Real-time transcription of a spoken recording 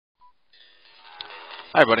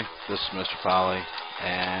Hi, everybody. This is Mr. Folly,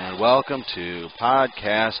 and welcome to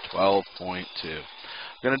Podcast 12.2. We're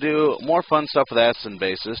going to do more fun stuff with acids and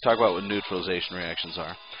bases, talk about what neutralization reactions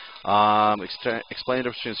are, explain the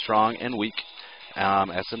difference between strong and weak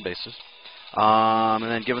acids and bases, and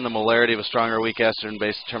then given the molarity of a strong or weak acid and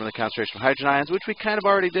base, determine the concentration of hydrogen ions, which we kind of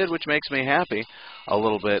already did, which makes me happy a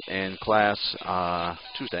little bit in class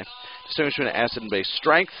Tuesday. Distinguish between acid and base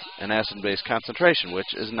strength and acid and base concentration,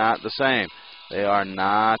 which is not the same. They are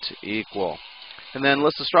not equal. And then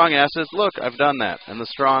list the strong acids. Look, I've done that. And the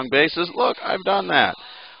strong bases. Look, I've done that.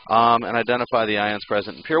 And identify the ions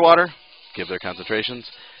present in pure water, give their concentrations,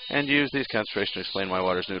 and use these concentrations to explain why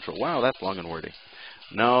water is neutral. Wow, that's long and wordy.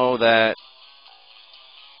 Know that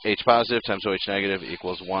H positive times OH negative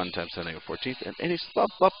equals 1 times 10 to the negative 14th. And any blah,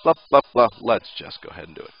 blah, blah, blah, blah. Let's just go ahead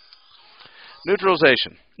and do it.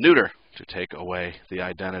 Neutralization. Neuter, to take away the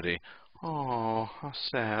identity. Oh, how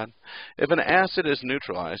sad. If an acid is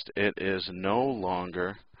neutralized, it is no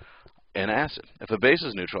longer an acid. If a base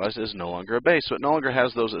is neutralized, it is no longer a base. So it no longer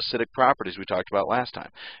has those acidic properties we talked about last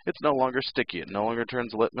time. It's no longer sticky. It no longer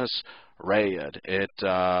turns litmus red. It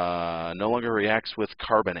no longer reacts with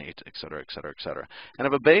carbonate, etc., etc., etc. And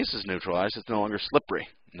if a base is neutralized, it's no longer slippery.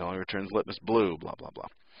 It no longer turns litmus blue, blah, blah, blah.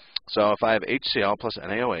 So if I have HCl plus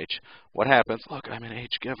NaOH, what happens? Look, I'm an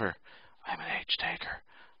H giver. I'm an H taker.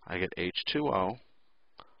 I get H2O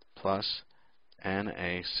plus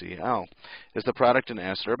NaCl. Is the product an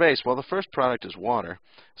acid or a base? Well, the first product is water.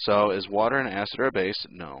 So is water an acid or a base?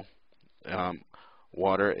 No.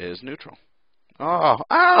 Water is neutral. Oh,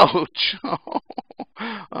 ouch!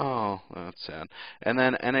 Oh, that's sad. And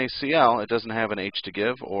then NaCl, it doesn't have an H to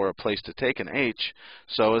give or a place to take an H.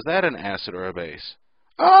 So is that an acid or a base?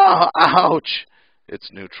 Oh, ouch!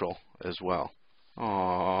 It's neutral as well.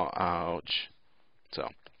 Oh, ouch. So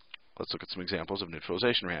let's look at some examples of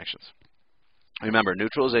neutralization reactions. Remember,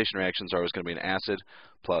 neutralization reactions are always going to be an acid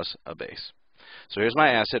plus a base. So here's my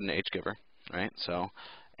acid, an H giver, right? So,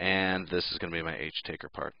 and this is going to be my H taker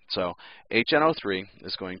part. So HNO3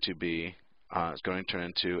 is going to be turn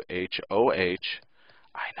into HOH.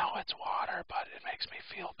 I know it's water, but it makes me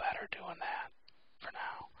feel better doing that for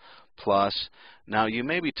now. Plus, now you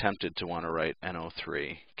may be tempted to want to write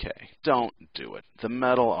NO3K. Don't do it. The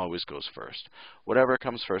metal always goes first. Whatever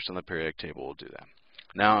comes first on the periodic table will do that.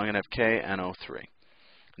 Now I'm going to have KNO3.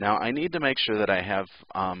 Now I need to make sure that I have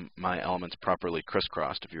my elements properly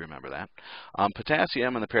crisscrossed, if you remember that.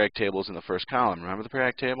 Potassium in the periodic table is in the first column. Remember the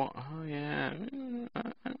periodic table? Oh, yeah.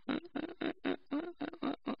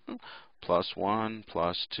 Plus 1,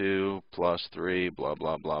 plus 2, plus 3, blah,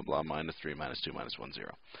 blah, blah, blah, minus 3, minus 2, minus 1,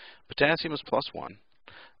 0. Potassium is plus 1.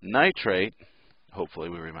 Nitrate, hopefully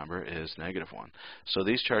we remember, is negative 1. So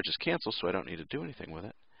these charges cancel, so I don't need to do anything with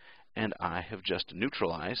it. And I have just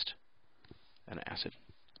neutralized an acid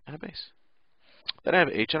and a base. Then I have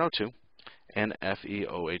HNO2 and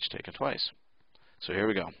FeOH taken twice. So here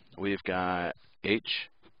we go. We've got H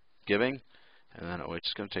giving, and then OH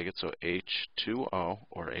is going to take it, so H2O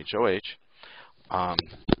or HOH.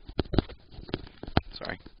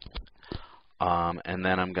 And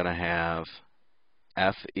then I'm going to have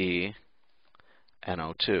FeNO2.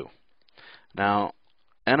 Now,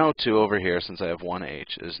 NO2 over here, since I have one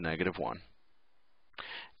H, is negative 1.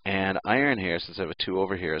 And iron here, since I have a 2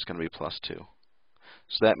 over here, is going to be plus 2.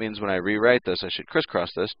 So that means when I rewrite this, I should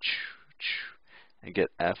crisscross this and get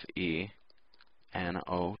FeNO2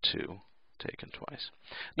 taken twice.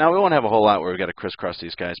 Now, we won't have a whole lot where we've got to crisscross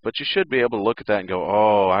these guys, but you should be able to look at that and go,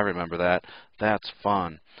 oh, I remember that. That's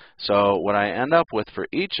fun. So what I end up with for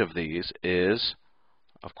each of these is,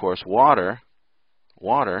 of course, water,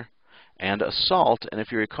 and a salt. And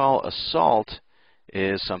if you recall, a salt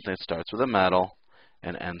is something that starts with a metal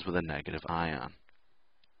and ends with a negative ion.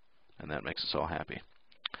 And that makes us all happy.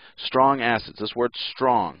 Strong acids. This word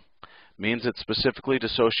strong means it specifically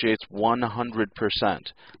dissociates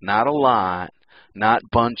 100%. Not a lot, not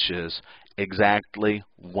bunches, exactly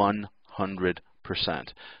 100%.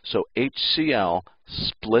 So HCl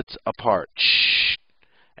splits apart.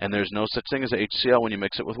 And there's no such thing as HCl when you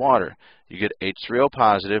mix it with water. You get H3O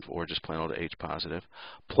positive, or just plain old H positive,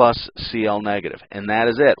 plus Cl negative. And that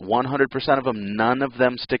is it. 100% of them, none of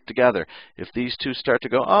them stick together. If these two start to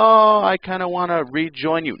go, oh, I kind of want to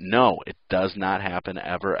rejoin you. No, it does not happen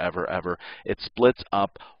ever, ever, ever. It splits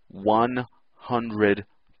up 100%.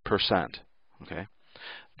 Okay?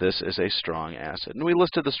 This is a strong acid. And we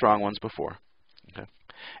listed the strong ones before. Okay?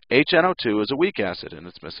 HNO2 is a weak acid, and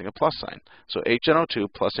it's missing a plus sign. So HNO2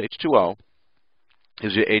 plus H2O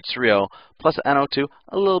gives you H3O plus NO2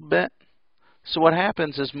 a little bit. So what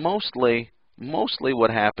happens is mostly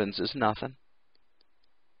what happens is nothing.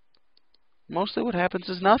 mostly what happens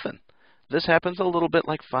is nothing. This happens a little bit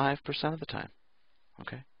like 5% of the time.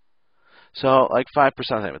 Okay? So like 5% of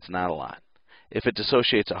the time, it's not a lot. If it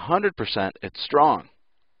dissociates 100%, it's strong.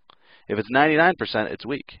 If it's 99%, it's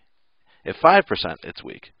weak. If 5%, it's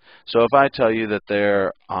weak. So if I tell you that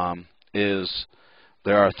there are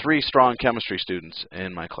 3 strong chemistry students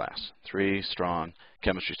in my class, 3 strong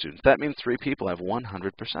chemistry students, that means 3 people have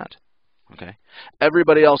 100%. Okay?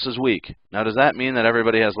 Everybody else is weak. Now, does that mean that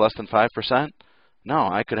everybody has less than 5%? No,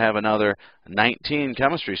 I could have another 19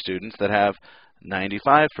 chemistry students that have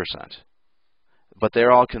 95%. But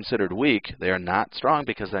they're all considered weak. They are not strong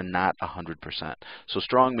because they're not 100%. So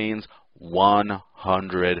strong means 100%.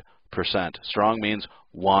 Strong means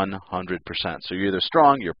 100%. So you're either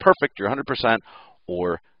strong, you're perfect, you're 100%,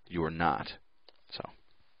 or you're not. So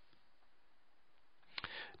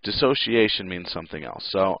dissociation means something else.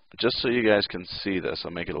 So just so you guys can see this,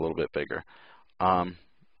 I'll make it a little bit bigger.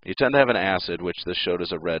 You tend to have an acid, which this showed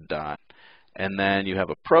as a red dot, and then you have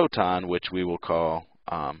a proton, which we will call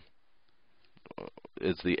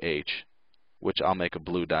is the H, which I'll make a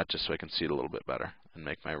blue dot just so I can see it a little bit better and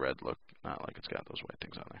make my red look not like it's got those white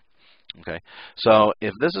things on there. Okay, so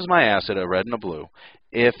if this is my acid, a red and a blue,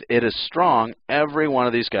 if it is strong, every one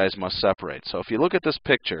of these guys must separate. So if you look at this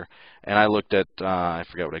picture, and I looked at, I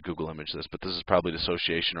forgot what I Google imaged this, but this is probably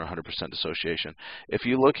dissociation or 100% dissociation. If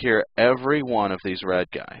you look here, every one of these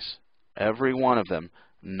red guys, every one of them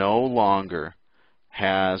no longer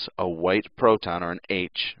has a white proton or an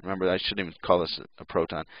H. Remember, I shouldn't even call this a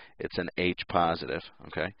proton. It's an H positive.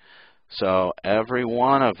 Okay, so every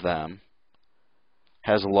one of them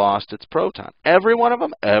has lost its proton. Every one of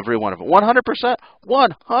them? Every one of them. 100%?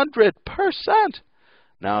 100%!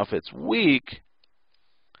 Now, if it's weak,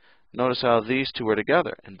 notice how these two are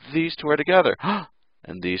together, and these two are together,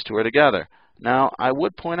 and these two are together. Now, I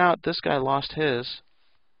would point out this guy lost his,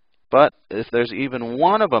 but if there's even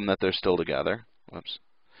one of them that they're still together, whoops,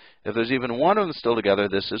 if there's even one of them still together,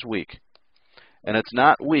 this is weak. And it's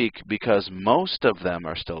not weak because most of them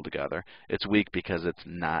are still together. It's weak because it's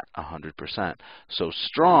not 100%. So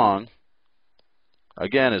strong,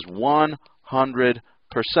 again, is 100%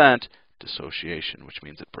 dissociation, which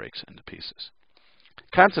means it breaks into pieces.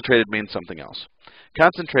 Concentrated means something else.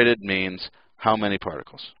 Concentrated means how many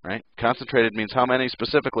particles, right? Concentrated means how many,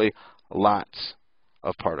 specifically lots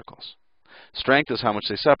of particles. Strength is how much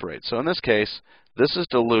they separate. So in this case, this is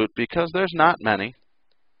dilute because there's not many.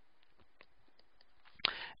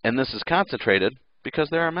 And this is concentrated because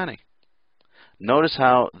there are many. Notice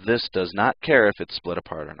how this does not care if it's split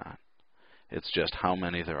apart or not. It's just how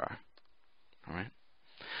many there are. All right?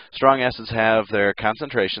 Strong acids have their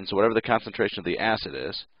concentration, so whatever the concentration of the acid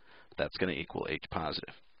is, that's going to equal H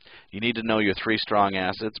positive. You need to know your 3 strong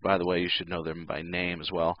acids. By the way, you should know them by name as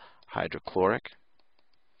well. Hydrochloric,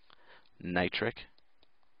 nitric,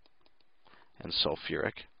 and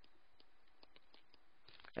sulfuric.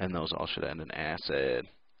 And those all should end in acid.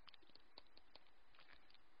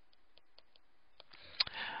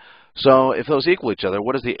 So if those equal each other,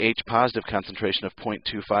 what is the H positive concentration of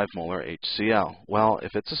 0.25 molar HCl? Well,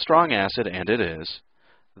 if it's a strong acid, and it is,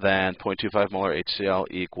 then 0.25 molar HCl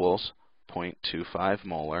equals 0.25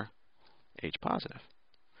 molar H positive.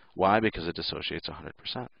 Why? Because it dissociates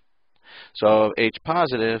 100%. So H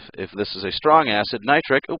positive, if this is a strong acid,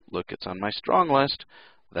 nitric, oh, look, it's on my strong list.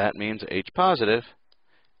 That means H positive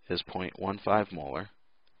is 0.15 molar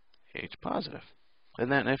H positive. Isn't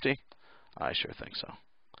that nifty? I sure think so.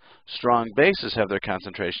 Strong bases have their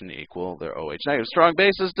concentration equal their OH negative. Strong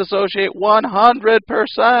bases dissociate 100%.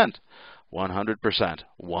 100%.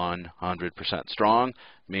 100%. Strong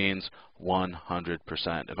means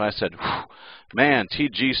 100%. If I said, man,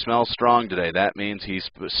 TG smells strong today, that means he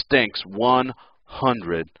stinks 100%.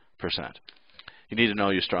 You need to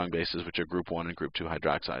know your strong bases, which are group 1 and group 2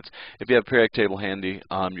 hydroxides. If you have a periodic table handy,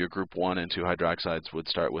 your group 1 and 2 hydroxides would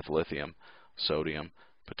start with lithium, sodium,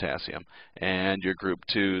 potassium, and your group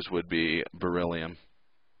 2s would be beryllium,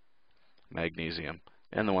 magnesium,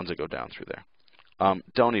 and the ones that go down through there.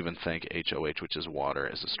 Don't even think HOH, which is water,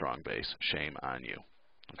 is a strong base. Shame on you.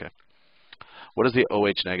 Okay. What is the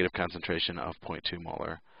OH negative concentration of 0.2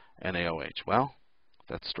 molar NaOH? Well,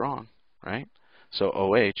 that's strong, right? So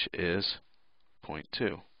OH is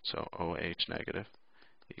 0.2. So OH negative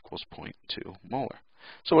equals 0.2 molar.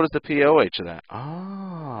 So what is the POH of that?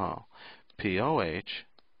 Oh, POH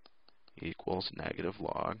equals negative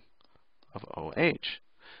log of OH.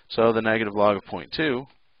 So the negative log of 0.2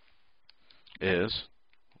 is,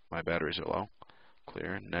 my batteries are low,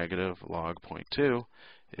 clear, negative log 0.2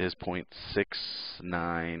 is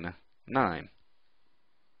 0.699.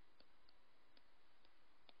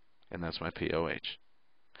 And that's my POH.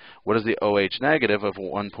 What is the OH negative of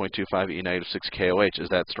 1.25 E negative 6 KOH? Is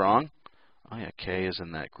that strong? Oh yeah, K is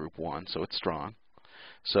in that group 1, so it's strong.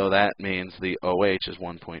 So that means the OH is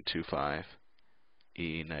 1.25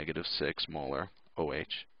 E negative 6 molar OH.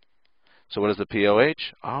 So what is the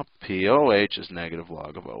POH? Oh, POH is negative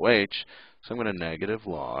log of OH. So I'm going to negative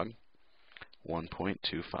log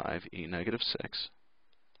 1.25 E negative 6.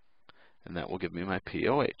 And that will give me my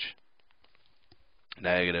POH.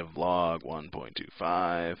 Negative log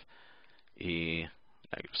 1.25 E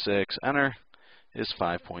negative 6, enter, is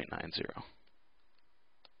 5.90.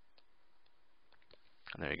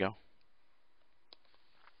 And there you go.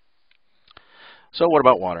 So what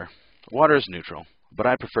about water? Water is neutral, but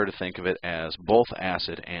I prefer to think of it as both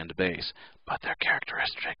acid and base, but their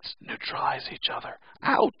characteristics neutralize each other.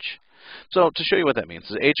 Ouch! So to show you what that means,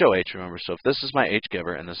 is HOH, remember, so if this is my H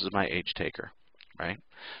giver and this is my H taker, right?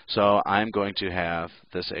 So I'm going to have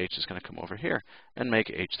this H is going to come over here and make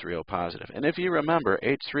H3O positive. And if you remember,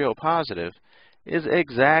 H3O positive is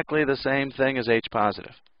exactly the same thing as H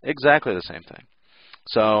positive. Exactly the same thing.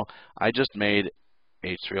 So I just made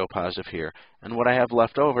H3O positive here. And what I have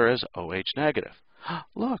left over is OH negative.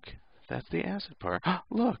 Look, that's the acid part.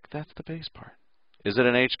 Look, that's the base part. Is it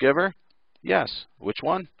an H giver? Yes. Which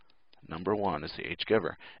one? Number 1 is the H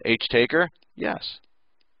giver. H taker? Yes.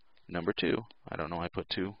 Number 2. I don't know, I put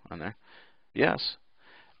 2 on there. Yes.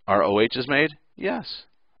 Are OHs made? Yes.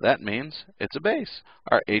 That means it's a base.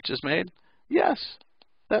 Are H's made? Yes.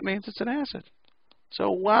 That means it's an acid. So,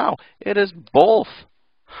 wow, it is both.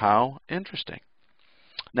 How interesting.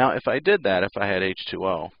 Now, if I did that, if I had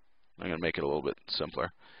H2O, I'm going to make it a little bit simpler.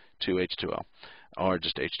 2H2O, or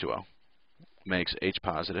just H2O, makes H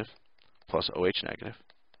positive plus OH negative.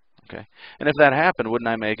 Okay, and if that happened, wouldn't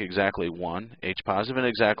I make exactly 1 H positive and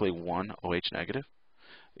exactly 1 OH negative?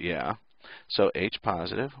 Yeah. So H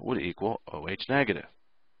positive would equal OH negative.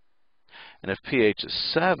 And if pH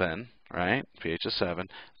is 7, right, pH is 7,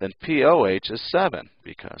 then POH is 7,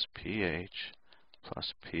 because pH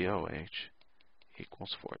plus POH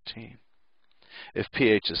equals 14. If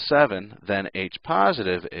pH is 7, then H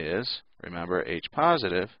positive is, remember, H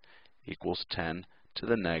positive equals 10 to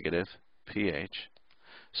the negative pH.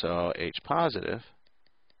 So H positive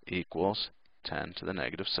equals 10 to the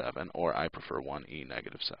negative 7, or I prefer 1e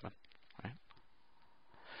negative 7. Right?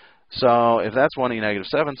 So if that's 1e negative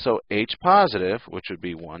 7, so H positive, which would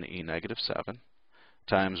be 1e negative 7,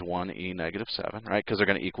 times 1e negative 7, right? Because they're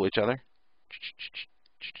going to equal each other.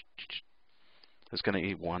 It's going to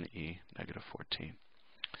eat 1e negative 14.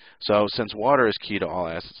 So since water is key to all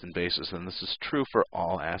acids and bases, then this is true for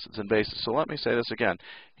all acids and bases. So let me say this again.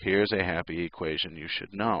 Here's a happy equation you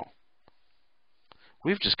should know.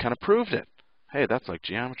 We've just kind of proved it. Hey, that's like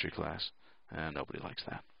geometry class. And nobody likes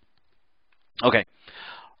that. Okay,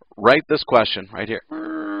 write this question right here.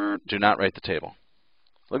 Do not write the table.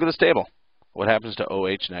 Look at this table. What happens to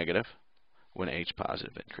OH negative when H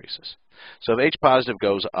positive increases? So if H positive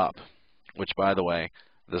goes up, which, by the way,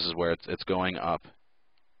 this is where it's going up.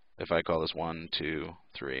 If I call this 1, 2,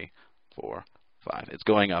 3, 4, 5, it's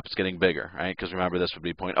going up. It's getting bigger, right? Because remember, this would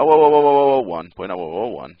be 0.00001,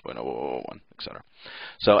 0.0001, 0.0001, etc.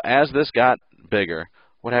 So as this got bigger,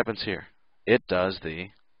 what happens here? It does the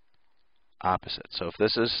opposite. So if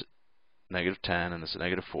this is negative 10 and this is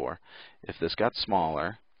negative 4, if this got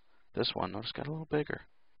smaller, this one, notice, got a little bigger.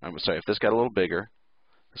 I'm sorry, if this got a little bigger,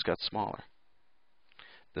 this got smaller.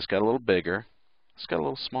 This got a little bigger, this got a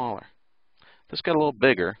little smaller. This got a little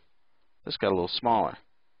bigger, this got a little smaller.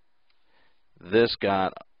 This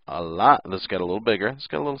got a little bigger, this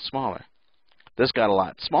got a little smaller. This got a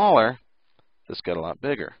lot smaller, this got a lot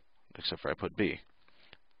bigger, except for I put B.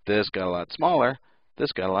 This got a lot smaller,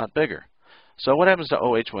 this got a lot bigger. So what happens to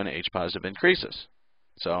OH when H positive increases?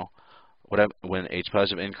 So when H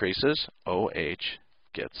positive increases, OH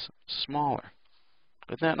gets smaller.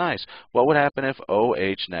 Isn't that nice? What would happen if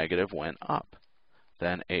OH negative went up?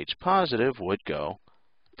 Then H positive would go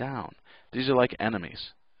down. These are like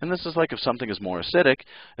enemies. And this is like if something is more acidic.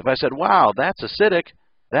 If I said, wow, that's acidic,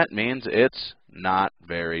 that means it's not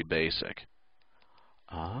very basic.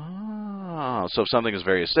 Oh, so if something is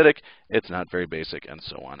very acidic, it's not very basic, and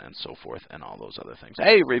so on and so forth, and all those other things.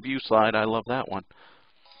 Hey, review slide, I love that one.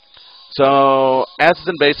 So acids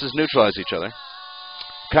and bases neutralize each other.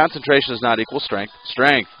 Concentration is not equal strength.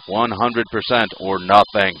 Strength, 100% or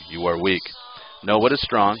nothing. You are weak. Know what is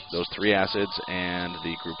strong, those 3 acids and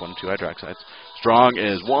the group 1 and 2 hydroxides. Strong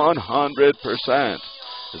is 100%.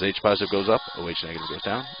 As H positive goes up, OH negative goes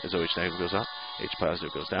down. As OH negative goes up, H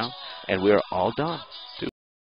positive goes down. And we are all done.